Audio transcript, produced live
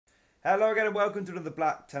Hello again and welcome to another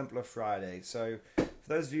Black Templar Friday. So, for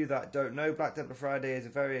those of you that don't know, Black Templar Friday is a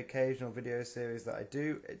very occasional video series that I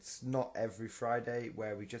do. It's not every Friday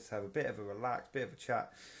where we just have a bit of a relaxed, bit of a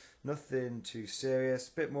chat. Nothing too serious,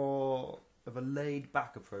 a bit more of a laid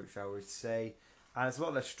back approach, I would say. And it's a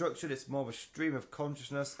lot less structured, it's more of a stream of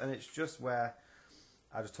consciousness, and it's just where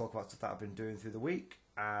I just talk about stuff that I've been doing through the week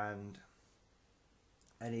and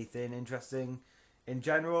anything interesting in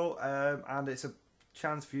general. And it's a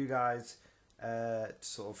chance for you guys to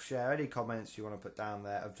sort of share any comments you want to put down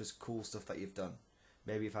there of just cool stuff that you've done.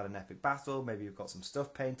 Maybe you've had an epic battle, maybe you've got some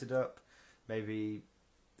stuff painted up, maybe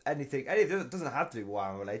anything. It doesn't have to be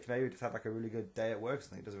Warhammer related. Maybe you just had like a really good day at work or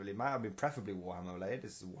something. It doesn't really matter. I mean, preferably Warhammer related.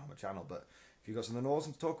 This is a Warhammer channel, but if you've got something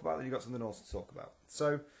awesome to talk about, then you've got something awesome to talk about.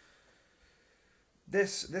 So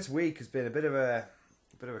this week has been a bit of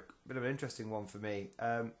an interesting one for me.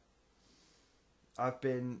 I've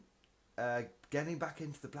been getting back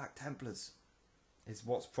into the Black Templars is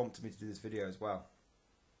what's prompted me to do this video as well.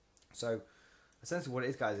 So essentially what it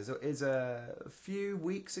is, guys, is a few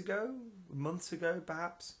weeks ago, months ago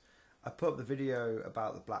perhaps, I put up the video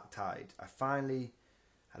about the Black Tide. I finally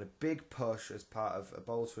had a big push as part of a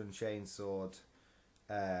Bolter and Chainsword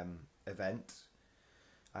event.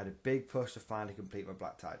 I had a big push to finally complete my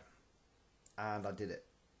Black Tide. And I did it.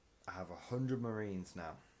 I have 100 Marines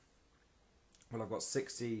now. Well, I've got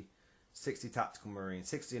 60 tactical Marines,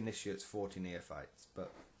 60 initiates, 40 neophytes,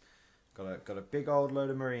 but got a big old load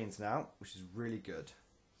of Marines now, which is really good.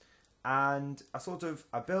 And I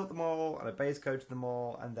built them all and I base coated them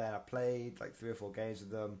all, and then I played like 3 or 4 games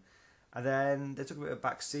with them, and then they took a bit of a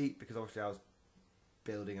back seat because obviously I was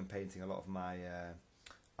building and painting a lot of my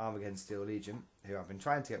Armageddon Steel Legion, who I've been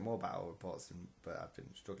trying to get more battle reports in, but I've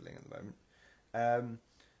been struggling at the moment.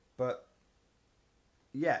 But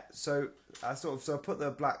yeah, so I put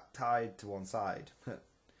the Black Tide to one side.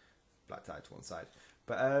 Black Tide to one side.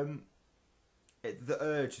 But the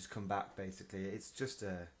urge has come back. Basically, it's just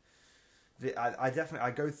I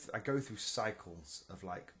go through cycles of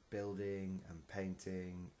like building and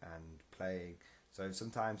painting and playing. So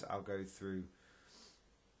sometimes I'll go through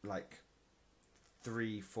like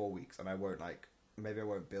 3-4 weeks, and I won't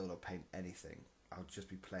build or paint anything. I'll just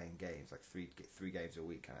be playing games, like three games a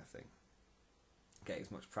week kind of thing. Get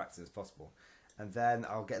as much practice as possible, and then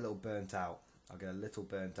I'll get a little burnt out. I'll get a little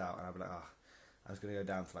burnt out, and I'll be like, I'm just going to go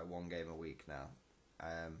down to like 1 game a week now.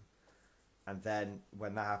 And then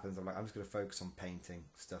when that happens, I'm like, I'm just going to focus on painting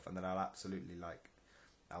stuff, and then I'll absolutely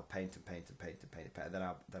I'll paint and paint and paint and paint and paint, and then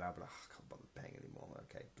I'll be like, I can't bother painting anymore.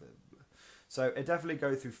 Okay, blah, blah. So it definitely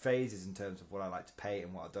go through phases in terms of what I like to paint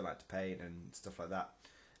and what I don't like to paint and stuff like that.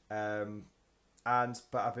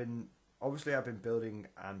 But I've been building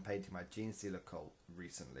and painting my Gene Stealer cult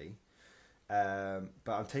recently, but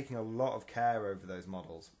I'm taking a lot of care over those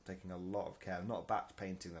models. I'm taking a lot of care. I'm not batch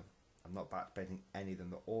painting them. I'm not batch painting any of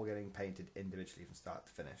them. They're all getting painted individually from start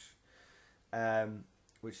to finish,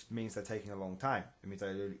 which means they're taking a long time. It means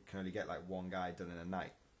I can only get like 1 guy done in a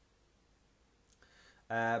night.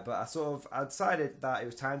 But I decided that it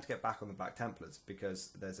was time to get back on the Black Templars because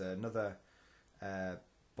there's another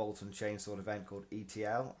Bolt and Chainsword event called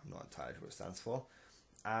ETL. I'm not entirely sure what it stands for,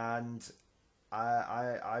 and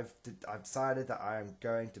I've decided that I am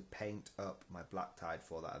going to paint up my Black Tide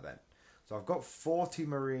for that event. So I've got 40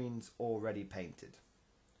 Marines already painted,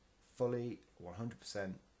 fully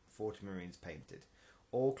 100% 40 Marines painted,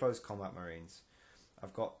 all close combat Marines.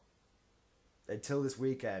 I've got until this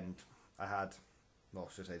weekend.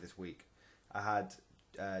 This week I had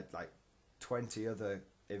like 20 other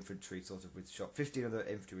infantry sort of 15 other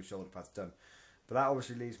infantry with shoulder pads done, but that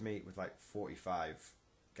obviously leaves me with like 45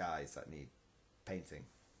 guys that need painting.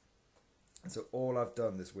 And so all I've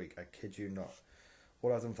done this week, I kid you not,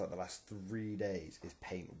 all I've done for like the last 3 days is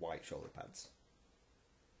paint white shoulder pads.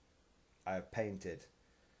 I have painted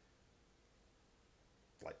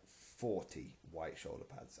like 40 white shoulder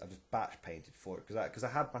pads. I've just batch painted for it because I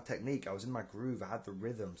had my technique. I was in my groove. I had the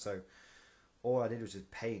rhythm. So all I did was just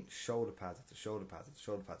paint shoulder pads after shoulder pads after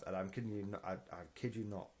shoulder pads. And I'm kidding you not. I kid you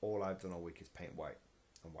not. All I've done all week is paint white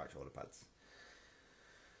and white shoulder pads.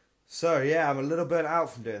 So yeah, I'm a little burnt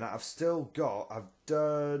out from doing that. I've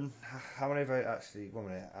done. How many have I actually? 1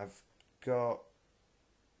 minute. I've got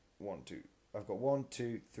 1,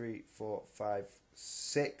 2, 3, 4, 5,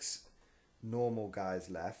 6 normal guys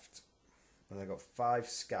left, and I've got 5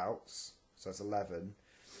 scouts, so that's 11,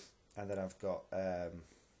 and then I've got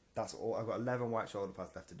that's all. I've got 11 white shoulder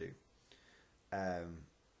pads left to do, and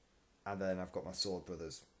then I've got my sword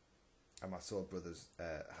brothers, and my sword brothers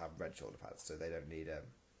have red shoulder pads, so they don't need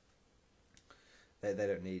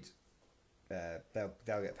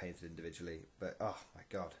they'll get painted individually. But oh my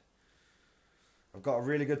god, I've got a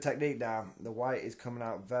really good technique now. The white is coming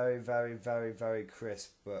out very, very, very, very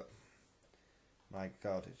crisp, but my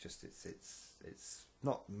God, it's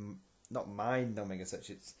not mind numbing as such.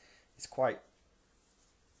 It's quite.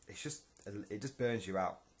 It's just it just burns you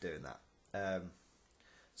out doing that.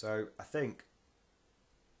 So I think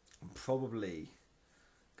I'm probably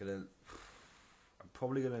gonna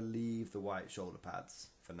leave the white shoulder pads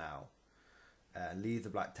for now. Leave the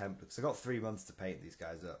black template because I got 3 months to paint these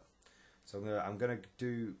guys up. So I'm gonna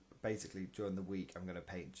do basically during the week I'm gonna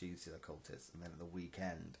paint Geosealer Cultists, and then at the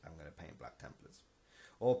weekend I'm gonna paint Black Templars,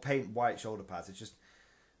 or paint white shoulder pads. It's just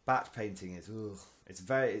batch painting is it's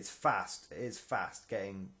fast. It is fast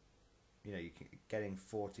getting, getting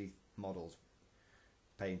 40 models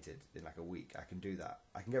painted in like a week. I can do that.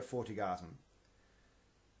 I can get 40 guardsmen.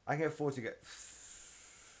 I can get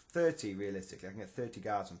 30 realistically. I can get 30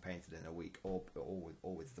 guardsmen painted in a week, or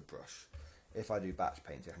with the brush. If I do batch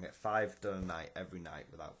painting, I can get 5 done a night every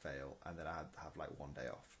night without fail, and then I have like 1 day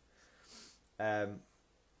off.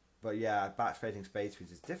 But yeah, batch painting Space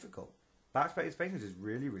Marines is difficult. Batch painting Space Marines is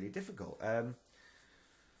really, really difficult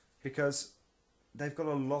because they've got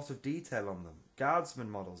a lot of detail on them. Guardsman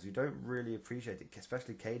models, you don't really appreciate it,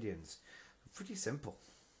 especially Cadians. Pretty simple,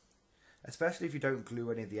 especially if you don't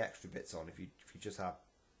glue any of the extra bits on. If you just have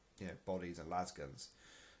bodies and lasguns.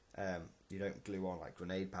 You don't glue on like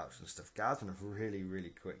grenade pouches and stuff. Guardsmen are really,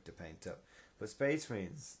 really quick to paint up. But Space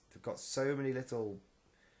Marines, they've got so many little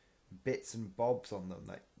bits and bobs on them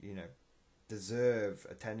that, deserve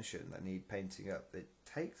attention, that need painting up. It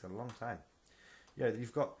takes a long time.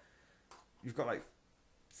 You've got like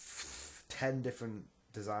 10 different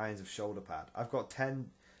designs of shoulder pad. I've got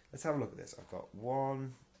 10. Let's have a look at this. I've got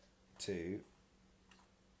 1, 2,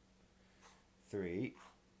 3,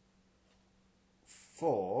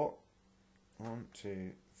 4. 1,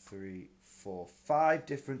 2, 3, 4. 5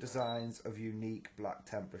 different designs of unique Black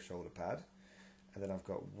Templar shoulder pad. And then I've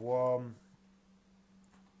got 1,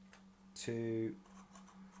 2,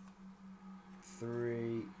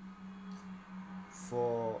 3,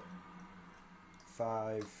 4,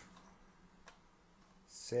 5,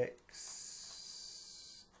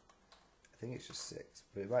 6. I think it's just 6,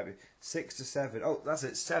 but it might be 6 to 7. Oh, that's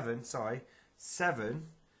it. 7. Sorry, 7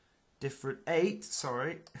 different. 8.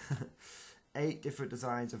 Sorry, 8 different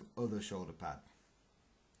designs of other shoulder pad.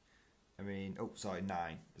 I mean, oh, sorry,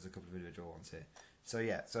 9. There's a couple of individual ones here. So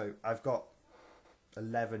yeah, so I've got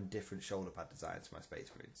 11 different shoulder pad designs for my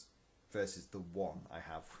Space Marines versus the 1 I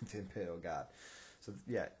have with the Imperial Guard. So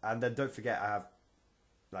yeah, and then don't forget I have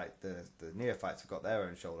like the Neophytes have got their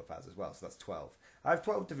own shoulder pads as well. So that's 12. I have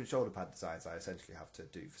 12 different shoulder pad designs I essentially have to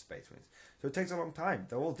do for Space Marines. So it takes a long time.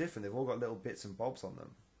 They're all different. They've all got little bits and bobs on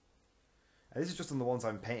them. And this is just on the ones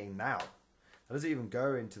I'm painting now. That doesn't even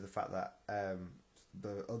go into the fact that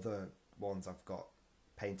the other ones I've got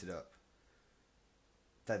painted up,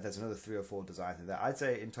 there's another 3 or 4 designs in there. I'd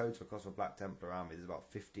say in total across my Black Templar army there's about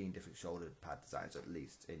 15 different shoulder pad designs at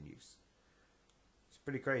least in use. It's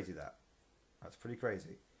pretty crazy that's pretty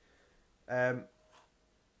crazy.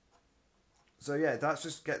 So yeah, that's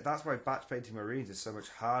why batch painting Marines is so much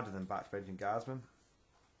harder than batch painting Guardsmen,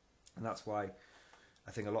 and that's why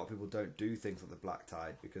I think a lot of people don't do things like the Black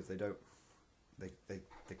Tide, because they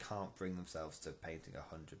can't bring themselves to painting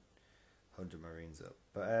 100 Marines up.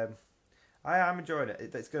 But I am enjoying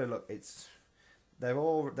it. It's going to look. They're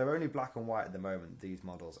only black and white at the moment, these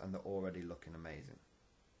models, and they're already looking amazing.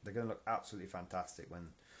 They're going to look absolutely fantastic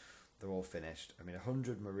when they're all finished. I mean,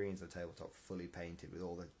 100 Marines at the tabletop, fully painted with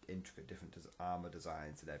all the intricate different armor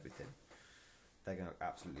designs and everything. They're going to look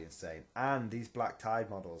absolutely insane. And these Black Tide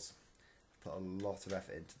models put a lot of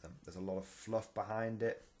effort into them. There's a lot of fluff behind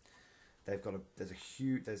it. They've got there's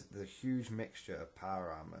a huge mixture of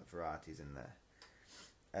power armor varieties in there.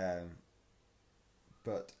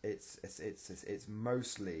 But it's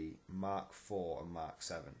mostly Mark 4 and Mark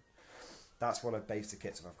 7. That's what I based the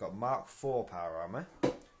kits on. I've got Mark 4 power armor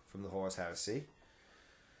from the Horus Heresy,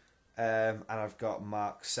 and I've got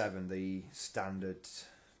Mark 7, the standard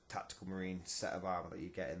tactical marine set of armor that you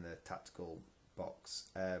get in the tactical box.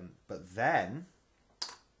 But then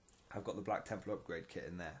I've got the Black Templar upgrade kit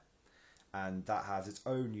in there, and that has its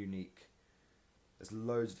own unique. There's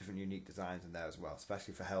loads of different unique designs in there as well,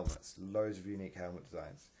 especially for helmets. Loads of unique helmet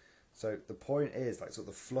designs. So the point is, like, sort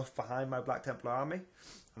of the fluff behind my Black Templar army,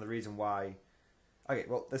 and the reason why. Okay,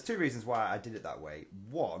 well, there's 2 reasons why I did it that way.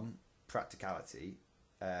 1, practicality,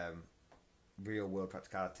 real world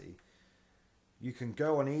practicality. You can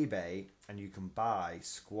go on eBay and you can buy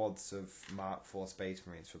squads of Mark 4 Space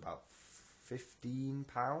Marines for about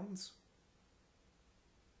 £15,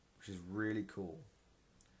 which is really cool.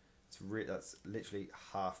 That's literally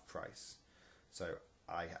half price. So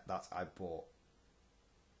I bought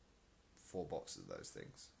 4 boxes of those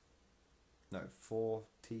things. No,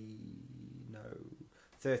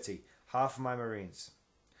 30. Half of my Marines.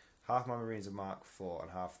 Half of my Marines are Mark IV,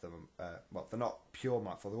 and half of them, well, they're not pure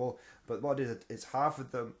Mark IV. They're all, but what it is half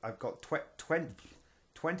of them. I've got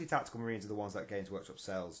 20 tactical Marines are the ones that Games Workshop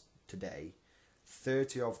sells today.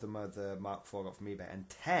 30 of them are the Mark IV I got from eBay, and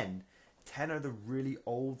 10 are the really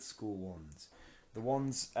old school ones. The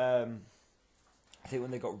ones I think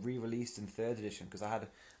when they got re-released in 3rd edition, because I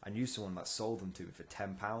knew someone that sold them to me for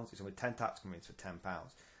 £10. He sold me 10 tactical Marines for £10.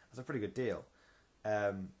 That's a pretty good deal.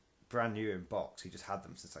 Brand new in box. He just had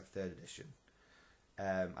them since like 3rd edition.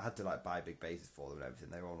 I had to like buy big bases for them and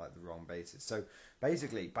everything. They were all like the wrong bases. So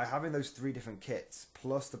basically, by having those 3 different kits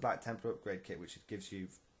plus the Black Templar upgrade kit, which gives you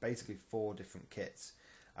basically 4 different kits,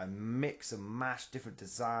 I mix and mash different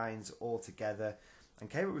designs all together and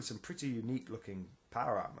came up with some pretty unique looking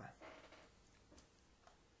power armor.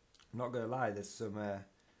 I'm not gonna lie, there's some.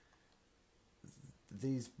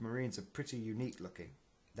 These Marines are pretty unique looking.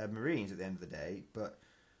 They're Marines at the end of the day, but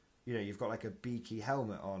you know, you've got like a beaky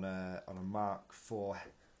helmet on a Mark IV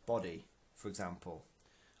body, for example,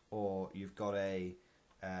 or you've got a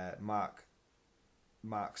Mark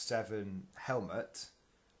 7 helmet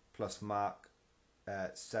plus Mark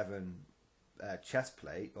 7 chest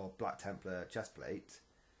plate or Black Templar chest plate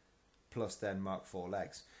plus then Mark IV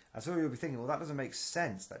legs. And so you'll be thinking, well, that doesn't make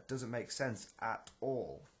sense. That doesn't make sense at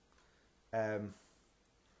all. But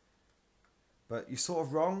you're sort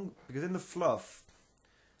of wrong, because in the fluff,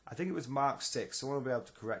 I think it was Mark 6. Someone will be able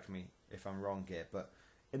to correct me if I'm wrong here. But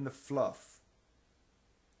in the fluff,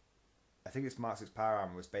 I think it's Mark 6 power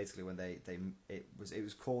armor was basically when it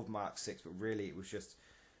was called Mark 6, but really it was just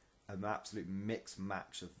an absolute mix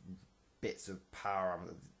match of bits of power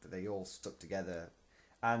armor that they all stuck together.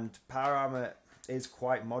 And power armor is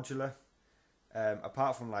quite modular.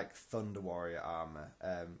 Apart from like Thunder Warrior armor,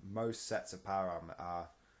 most sets of power armor are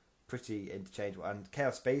pretty interchangeable. And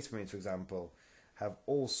Chaos Space Marines, for example, have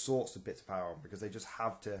all sorts of bits of power armor because they just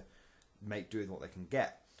have to make do with what they can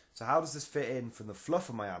get. So how does this fit in from the fluff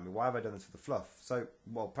of my army? Why have I done this for the fluff? So,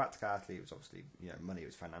 well, practicality, it was obviously, you know, money, it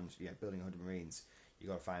was financial. You know, building 100 Marines, you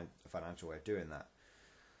got to find a financial way of doing that.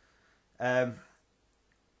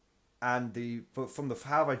 But from the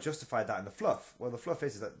how have I justified that in the fluff? Well, the fluff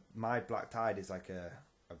is that my Black Tide is like a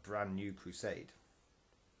brand new crusade.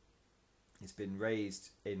 It's been raised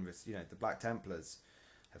in, you know, the Black Templars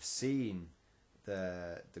have seen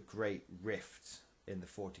the great rift in the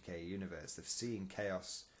 40k universe. They've seen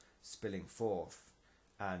chaos spilling forth,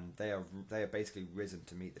 and they are basically risen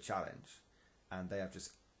to meet the challenge. And they have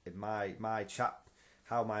just, in my chap,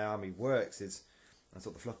 how my army works is, and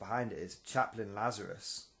sort of the fluff behind it is, Chaplain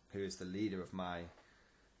Lazarus, who is the leader of my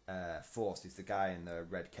force. He's the guy in the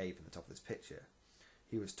red cape in the top of this picture.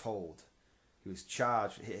 He was told, he was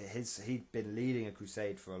charged. He'd been leading a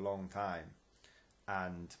crusade for a long time,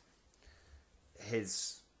 and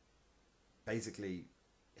basically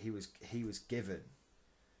he was given,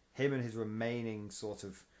 him and his remaining sort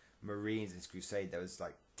of Marines in his crusade. There was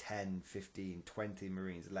like 10, 15, 20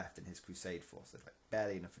 Marines left in his crusade force. There's like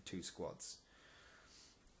barely enough for 2 squads,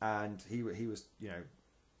 and he was, you know,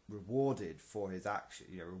 rewarded for his action.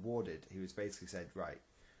 You know, rewarded. He was basically said, right,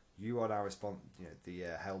 you are now responsible. You know, the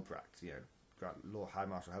Helbracht, you know, Lord High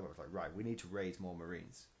Marshal Helbracht was like, right, we need to raise more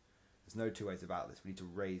Marines. There's no 2 ways about this. We need to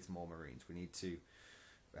raise more Marines. We need to.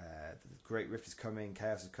 The Great Rift is coming.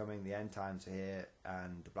 Chaos is coming. The end times are here,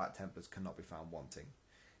 and the Black Templars cannot be found wanting.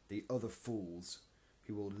 The other fools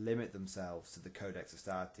who will limit themselves to the Codex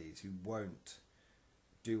Astartes, who won't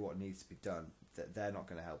do what needs to be done, that they're not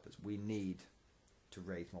going to help us. We need to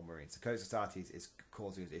raise more Marines. The Codex Astartes is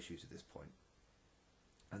causing us issues at this point.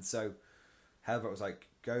 And so Helbracht was like,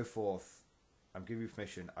 go forth, I'm giving you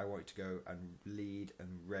permission, I want you to go and lead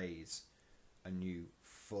and raise a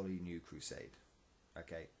fully new crusade.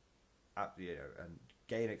 Okay? You know, and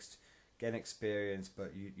gain experience,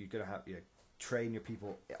 but you're going to have, you know, train your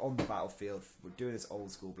people on the battlefield. We're doing this old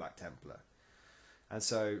school Black Templar. And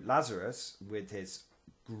so Lazarus, with his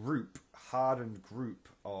hardened group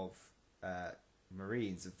of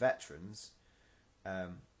Marines, of veterans,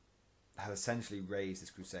 have essentially raised this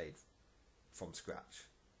crusade from scratch.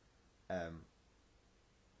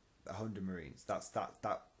 100 Marines. That's that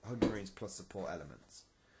 100 Marines plus support elements.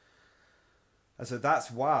 And so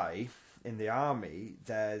that's why in the army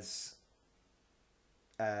there's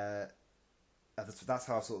that's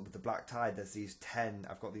how sort of with the Black Tide there's these 10.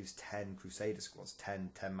 I've got these 10 Crusader squads,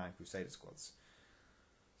 10-man Crusader squads.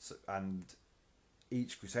 So, and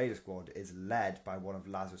each Crusader squad is led by one of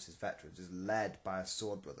Lazarus's veterans, is led by a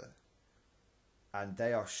sword brother. and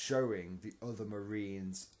they are showing the other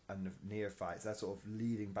Marines and the neophytes. They're sort of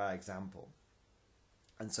leading by example.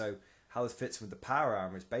 And so how this fits with the power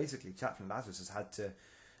armor is basically Chaplain Lazarus has had to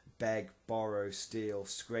beg, borrow, steal,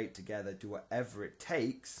 scrape together, do whatever it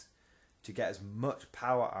takes to get as much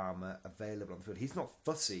power armor available on the field. He's not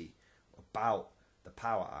fussy about the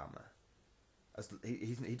power armor.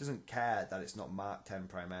 He doesn't care that it's not Mark 10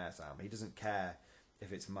 Primaris armor. He doesn't care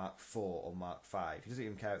if it's Mark 4 or Mark 5. He doesn't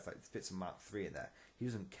even care if it fits a Mark 3 in there. He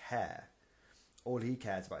doesn't care. All he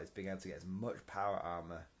cares about is being able to get as much power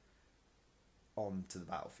armor onto the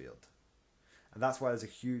battlefield. And that's why there's a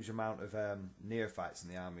huge amount of neophytes in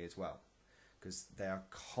the army as well. Because they are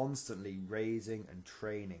constantly raising and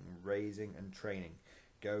training.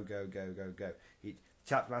 Go, go, go, go, go.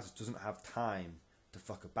 Chaplain Lazarus doesn't have time to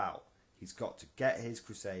fuck about. He's got to get his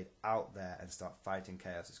crusade out there and start fighting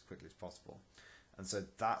chaos as quickly as possible. And so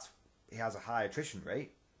he has a high attrition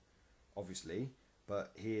rate, obviously,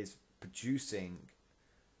 but he is producing,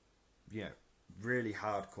 really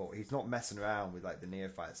hardcore. He's not messing around with like the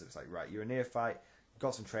neophytes. So it's like, right, you're a neophyte, you've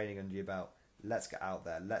got some training under your belt, let's get out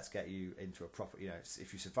there, let's get you into a proper,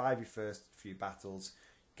 if you survive your first few battles,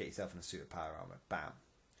 get yourself in a suit of power armor, bam.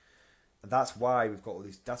 And that's why we've got all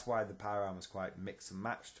these, that's why the power armor is quite mixed and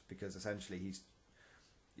matched, because essentially he's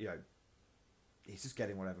just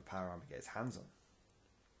getting whatever power armor he gets his hands on.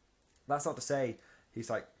 That's not to say he's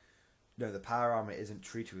like, no, the power armor isn't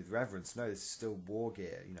treated with reverence. No, this is still war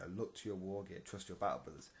gear. Look to your war gear, trust your battle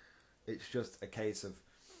brothers. It's just a case of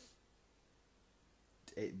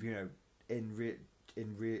it. In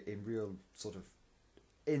real sort of,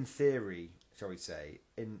 in theory, shall we say,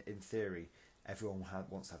 in theory, everyone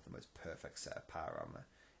wants to have the most perfect set of power armor.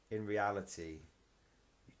 In reality,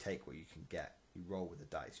 you take what you can get. You roll with the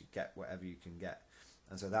dice. You get whatever you can get,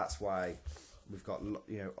 and so that's why we've got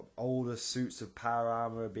older suits of power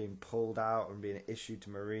armor being pulled out and being issued to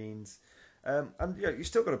Marines, and you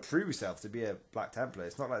still got to prove yourself to be a Black Templar.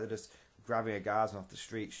 It's not like they're just grabbing a guardsman off the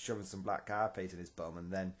street, shoving some black carapace in his bum,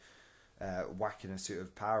 and then whacking a suit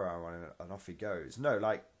of power armor on and off he goes. No,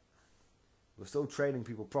 like we're still training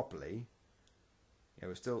people properly.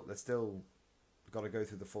 They're still got to go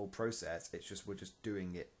through the full process. It's just we're just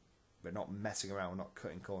doing it. We're not messing around. We're not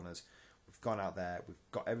cutting corners. We've gone out there. We've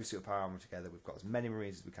got every suit of power armor together. We've got as many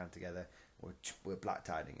Marines as we can together. We're black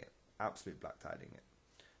tiding it. Absolute black tiding it.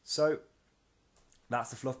 So that's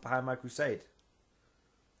the fluff behind my crusade.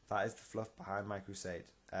 That is the fluff behind my crusade.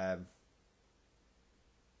 And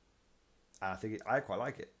I think I quite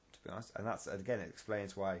like it, to be honest. And that's, again, it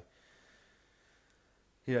explains why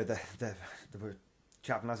the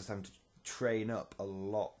Chaplain Lazarus having to train up a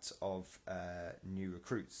lot of new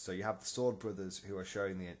recruits. So you have the Sword Brothers who are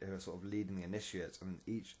sort of leading the initiates, and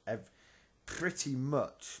pretty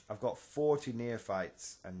much I've got 40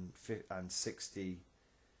 neophytes and 60.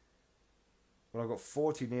 Well, I've got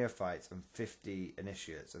 40 neophytes and 50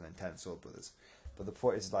 initiates, and then 10 Sword Brothers. But the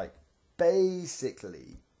point is, like,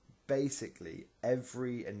 basically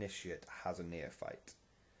every initiate has a neophyte,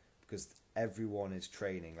 because everyone is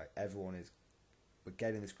training. Like, we're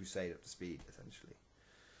getting this crusade up to speed, essentially.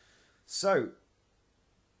 So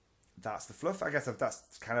that's the fluff. I guess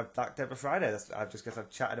that's kind of Black Templar Friday. I've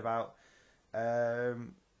chatted about the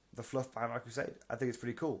fluff behind my crusade. I think it's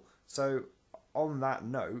pretty cool. So on that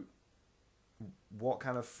note, what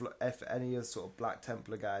kind of if any of sort of Black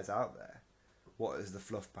Templar guys out there, what is the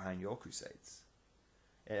fluff behind your crusades?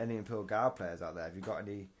 Any Imperial Guard players out there, have you got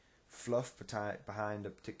any fluff behind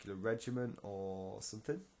a particular regiment or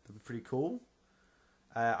something? That'd be pretty cool.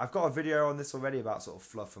 I've got a video on this already about sort of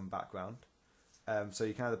fluff and background, so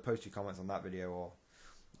you can either post your comments on that video or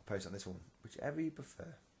post on this one, whichever you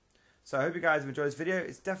prefer. So I hope you guys have enjoyed this video.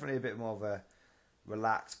 It's definitely a bit more of a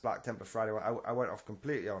relaxed Black Templar Friday one. I went off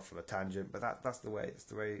completely off on a tangent, but that's the way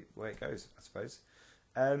it goes, I suppose.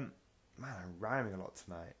 Man, I'm rhyming a lot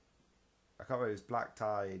tonight. I can't remember, it was Black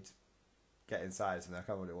Tide, Get Inside or something. I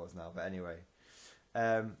can't remember what it was now, but anyway.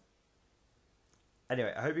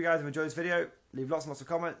 Anyway, I hope you guys have enjoyed this video. Leave lots and lots of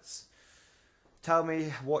comments. Tell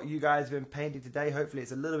me what you guys have been painting today. Hopefully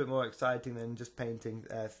it's a little bit more exciting than just painting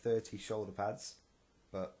 30 shoulder pads.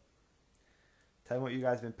 But tell me what you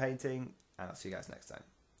guys have been painting, and I'll see you guys next time.